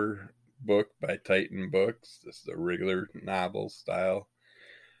hardcover book by Titan Books. This is a regular novel style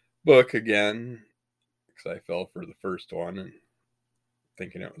book again, because I fell for the first one and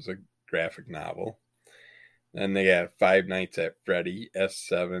thinking it was a graphic novel. Then they have Five Nights at Freddy,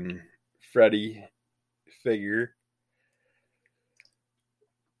 S7 Freddy figure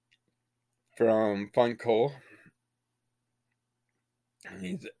from Funko. And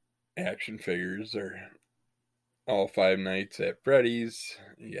these action figures are all Five Nights at Freddy's.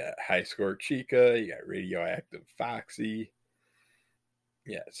 You got High Score Chica, you got Radioactive Foxy,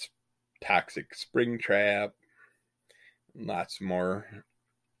 you got Toxic Springtrap, lots more.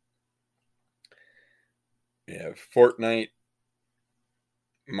 You have Fortnite,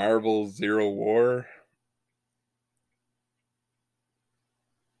 Marvel Zero War.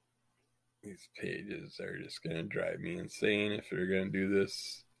 These pages are just going to drive me insane if they're going to do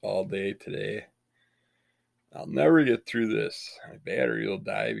this all day today. I'll never get through this. My battery will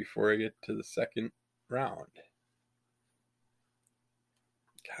die before I get to the second round.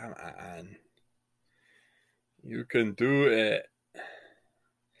 Come on. You can do it.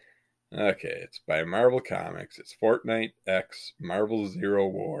 Okay, it's by Marvel Comics. It's Fortnite X Marvel Zero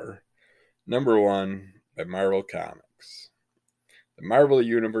War. Number 1 by Marvel Comics. The Marvel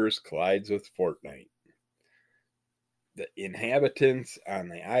Universe collides with Fortnite. The inhabitants on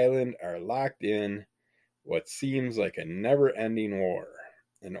the island are locked in what seems like a never-ending war,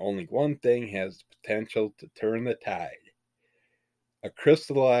 and only one thing has the potential to turn the tide. A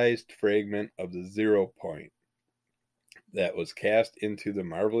crystallized fragment of the Zero Point that was cast into the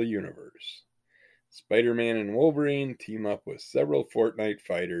Marvel Universe. Spider-Man and Wolverine team up with several Fortnite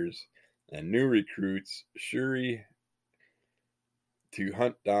fighters and new recruits, Shuri, to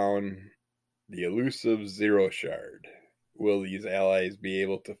hunt down the elusive Zero Shard. Will these allies be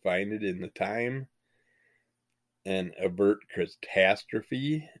able to find it in the time and avert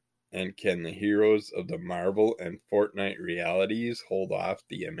catastrophe? And can the heroes of the Marvel and Fortnite realities hold off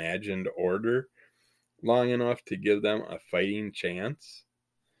the imagined order long enough to give them a fighting chance?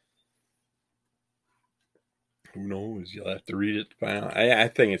 Who knows? You'll have to read it to find out. I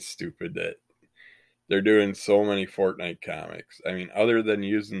think it's stupid that they're doing so many Fortnite comics. I mean, other than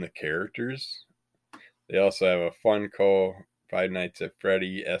using the characters, they also have a Funko Five Nights at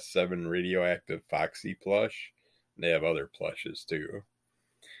Freddy S7 Radioactive Foxy plush. They have other plushes too.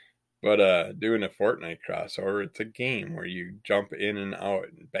 But doing a Fortnite crossover, it's a game where you jump in and out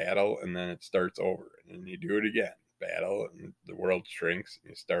and battle, and then it starts over. And then you do it again. Battle, and the world shrinks, and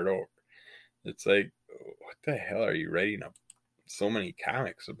you start over. It's like, what the hell are you writing up so many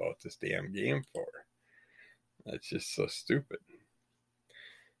comics about this damn game for? That's just so stupid.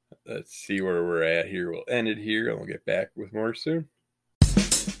 Let's see where we're at here. We'll end it here, and we'll get back with more soon.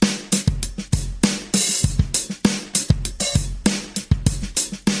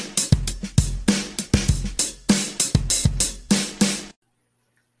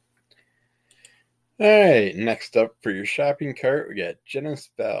 Alright, next up for your shopping cart, we got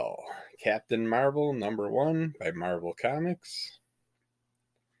Janice Bell, Captain Marvel #1 by Marvel Comics.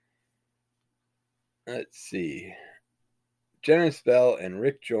 Let's see. Janice Bell and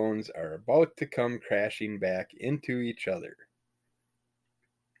Rick Jones are about to come crashing back into each other.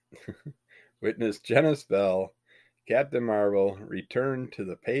 Witness Janice Bell, Captain Marvel, return to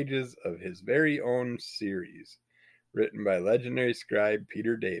the pages of his very own series, written by legendary scribe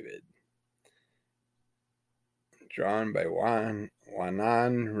Peter David. Drawn by Juan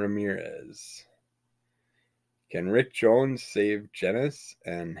Ramirez. Can Rick Jones save Janice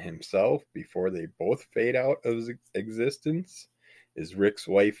and himself before they both fade out of existence? Is Rick's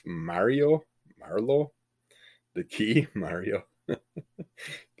wife Marlo the key? Mario.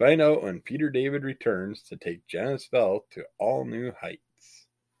 Find out when Peter David returns to take Janice Bell to all new heights.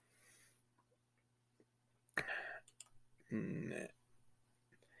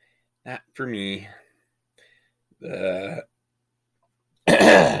 Not for me.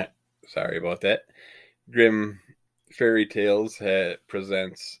 Sorry about that. Grim Fairy Tales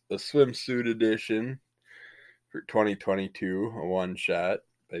presents a swimsuit edition for 2022, a one-shot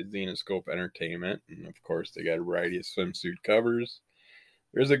by Zenoscope Entertainment. And of course, they got a variety of swimsuit covers.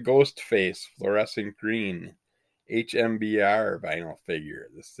 There's a ghost face, fluorescent green, HMBR vinyl figure.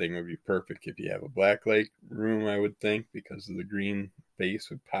 This thing would be perfect if you have a blacklight room, I would think, because of the green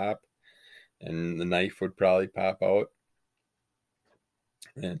face would pop and the knife would probably pop out.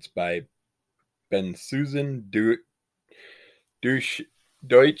 And it's by Bensusan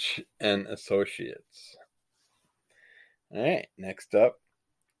Deutsch and Associates. All right, next up,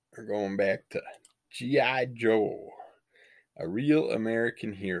 we're going back to G.I. Joe, a real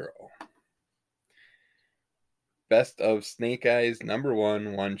American hero. Best of Snake Eyes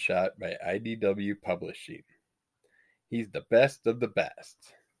 #1 one-shot by IDW Publishing. He's the best of the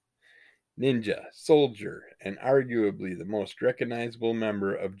best. Ninja, soldier, and arguably the most recognizable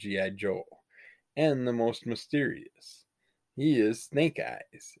member of G.I. Joe, and the most mysterious. He is Snake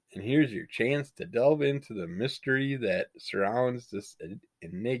Eyes, and here's your chance to delve into the mystery that surrounds this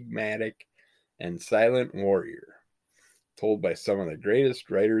enigmatic and silent warrior, told by some of the greatest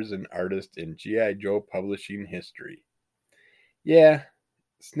writers and artists in G.I. Joe publishing history. Yeah,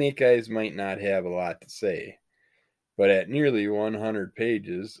 Snake Eyes might not have a lot to say, but at nearly 100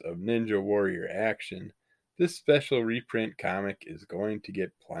 pages of Ninja Warrior action, this special reprint comic is going to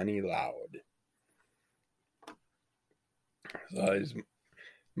get plenty loud. So he's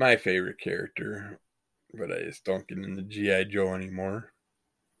my favorite character, but I just don't get into G.I. Joe anymore.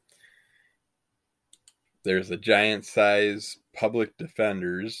 There's a giant size Public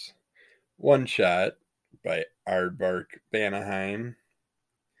Defenders one shot by Aardvark Vanaheim.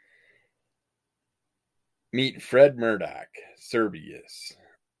 Meet Fred Murdoch, Cerberus,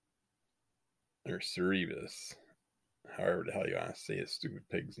 however the hell you want to say his stupid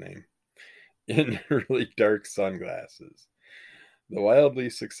pig's name, in really dark sunglasses. The wildly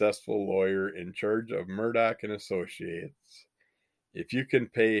successful lawyer in charge of Murdoch and Associates. If you can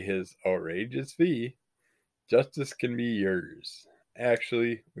pay his outrageous fee, justice can be yours.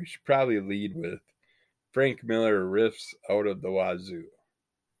 Actually, we should probably lead with Frank Miller riffs out of the wazoo.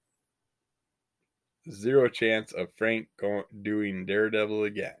 Zero chance of Frank doing Daredevil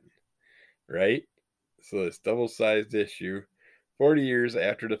again, right? So this double-sized issue, 40 years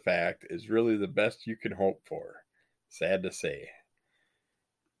after the fact, is really the best you can hope for. Sad to say.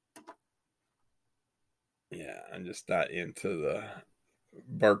 Yeah, I'm just not into the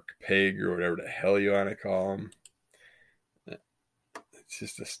bark pig or whatever the hell you want to call them. It's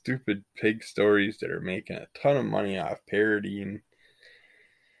just the stupid pig stories that are making a ton of money off parodying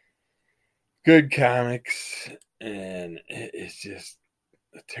good comics, and it's just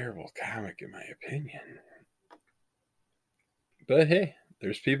a terrible comic in my opinion. But hey,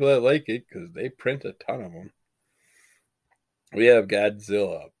 there's people that like it because they print a ton of them. We have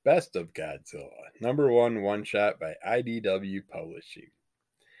Godzilla, Best of Godzilla, #1 one-shot by IDW Publishing.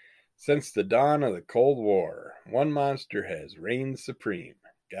 Since the dawn of the Cold War, one monster has reigned supreme,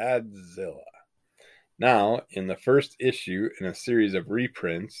 Godzilla. Now, in the first issue in a series of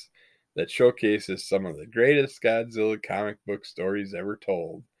reprints that showcases some of the greatest Godzilla comic book stories ever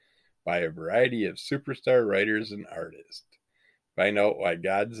told by a variety of superstar writers and artists. Find out why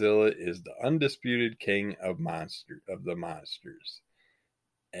Godzilla is the undisputed king of the monsters.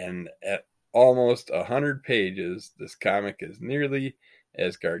 And at almost 100 pages, this comic is nearly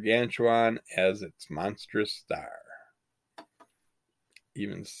as gargantuan as its monstrous star.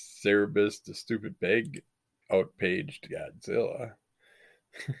 Even Cerberus, the stupid pig, outpaged Godzilla.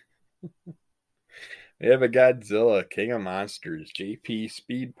 We have a Godzilla King of Monsters JP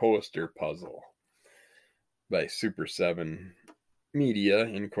Speed Poster puzzle. by Super 7 Media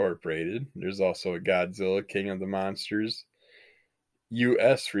Incorporated. There's also a Godzilla King of the Monsters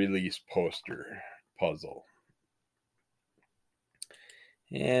US release poster puzzle.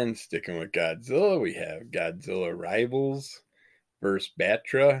 And sticking with Godzilla, we have Godzilla Rivals vs.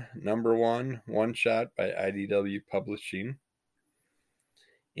 Batra, #1, one shot by IDW Publishing.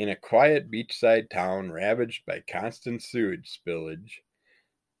 In a quiet beachside town ravaged by constant sewage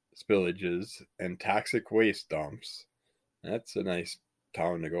spillages and toxic waste dumps, that's a nice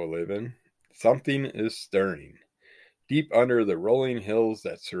town to go live in, something is stirring. Deep under the rolling hills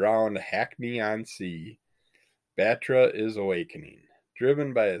that surround Hackney-on-Sea, Batra is awakening,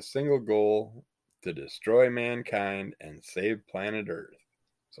 driven by a single goal to destroy mankind and save planet Earth.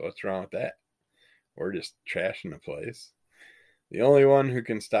 So what's wrong with that? We're just trashing the place. The only one who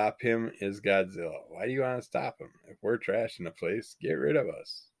can stop him is Godzilla. Why do you want to stop him? If we're trashing the place, get rid of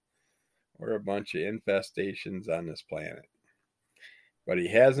us. We're a bunch of infestations on this planet. But he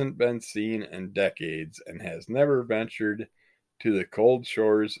hasn't been seen in decades and has never ventured to the cold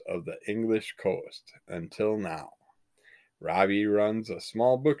shores of the English coast until now. Robbie runs a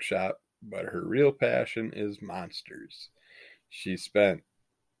small bookshop, but her real passion is monsters. She spent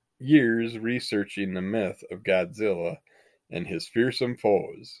years researching the myth of Godzilla and his fearsome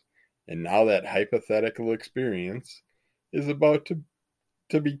foes, and now that hypothetical experience is about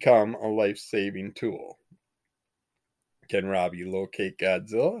to become a life-saving tool. Can Robbie locate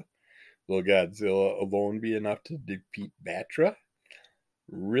Godzilla? Will Godzilla alone be enough to defeat Batra?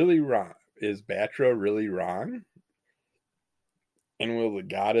 Really wrong. Is Batra really wrong? And will the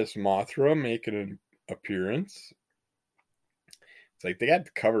goddess Mothra make an appearance? It's like they got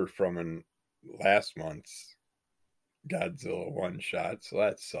the cover from in last month's Godzilla one-shot, so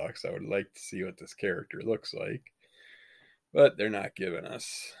that sucks. I would like to see what this character looks like. But they're not giving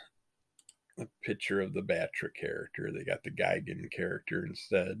us a picture of the Batra character. They got the Gigan character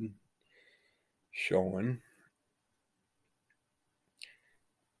instead showing.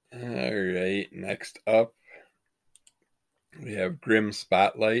 Alright, next up we have Grim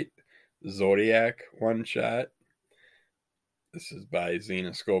Spotlight Zodiac one-shot. This is by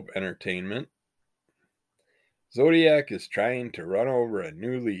Xenoscope Entertainment. Zodiac is trying to turn over a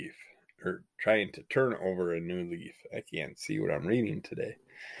new leaf. I can't see what I'm reading today.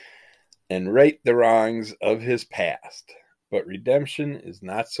 And right the wrongs of his past. But redemption is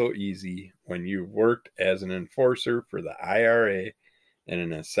not so easy when you've worked as an enforcer for the IRA and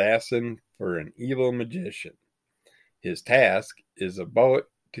an assassin for an evil magician. His task is about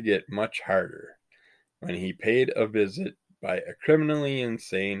to get much harder when he paid a visit by a criminally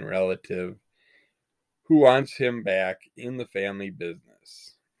insane relative who wants him back in the family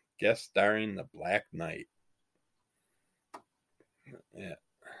business. Guest starring the Black Knight. Yeah.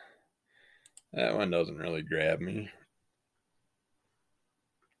 That one doesn't really grab me.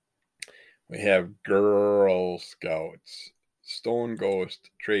 We have Girl Scouts Stone Ghost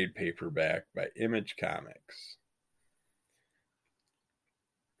trade paperback by Image Comics.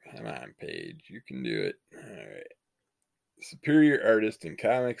 Come on, Paige. You can do it. All right. Superior artist and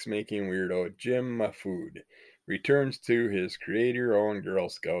comics making weirdo Jim Mahfood returns to his creator-owned Girl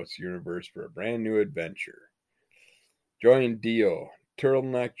Scouts universe for a brand new adventure. Join Dio,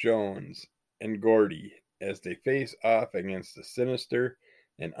 Turtleneck Jones, and Gordy as they face off against the sinister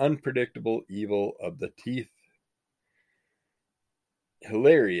and unpredictable evil of the Teeth.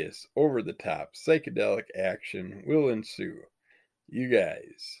 Hilarious, over-the-top, psychedelic action will ensue. You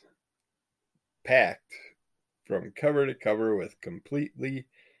guys, packed from cover to cover with completely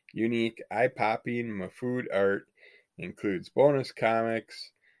unique, eye-popping Mahfood art, includes bonus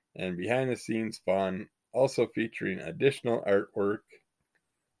comics and behind-the-scenes fun, also featuring additional artwork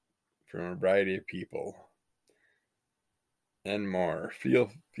from a variety of people and more. Feel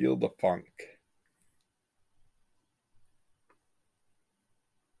the funk.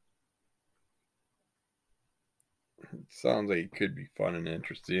 It sounds like it could be fun and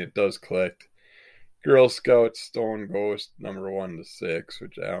interesting. It does collect Girl Scouts Stone Ghost #1 to 6,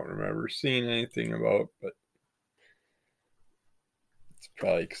 which I don't remember seeing anything about, but it's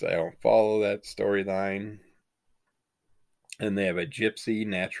probably because I don't follow that storyline. And they have a Gypsy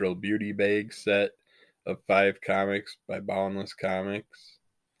Natural Beauty Bag set of 5 comics by Boundless Comics.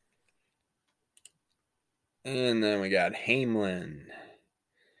 And then we got Hamelin,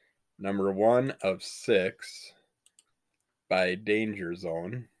 #1 of 6 by Danger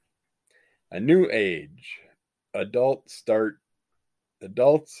Zone. A new age. Adults start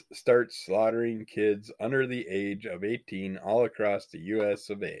slaughtering kids under the age of 18 all across the US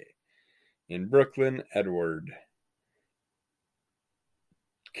of A. In Brooklyn, Edward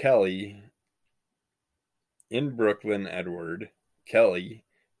Kelly In Brooklyn, Edward, Kelly,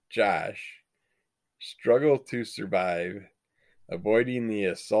 Josh struggle to survive, avoiding the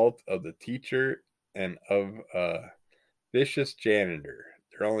assault of the teacher and of a vicious janitor.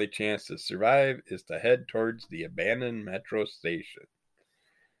 Their only chance to survive is to head towards the abandoned metro station.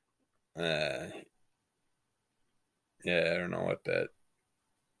 Yeah, I don't know what that.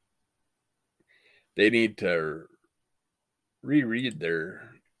 They need to reread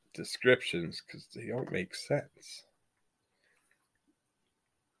their descriptions because they don't make sense.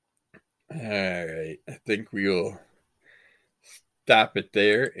 All right, I think we'll stop it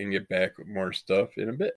there and get back with more stuff in a bit.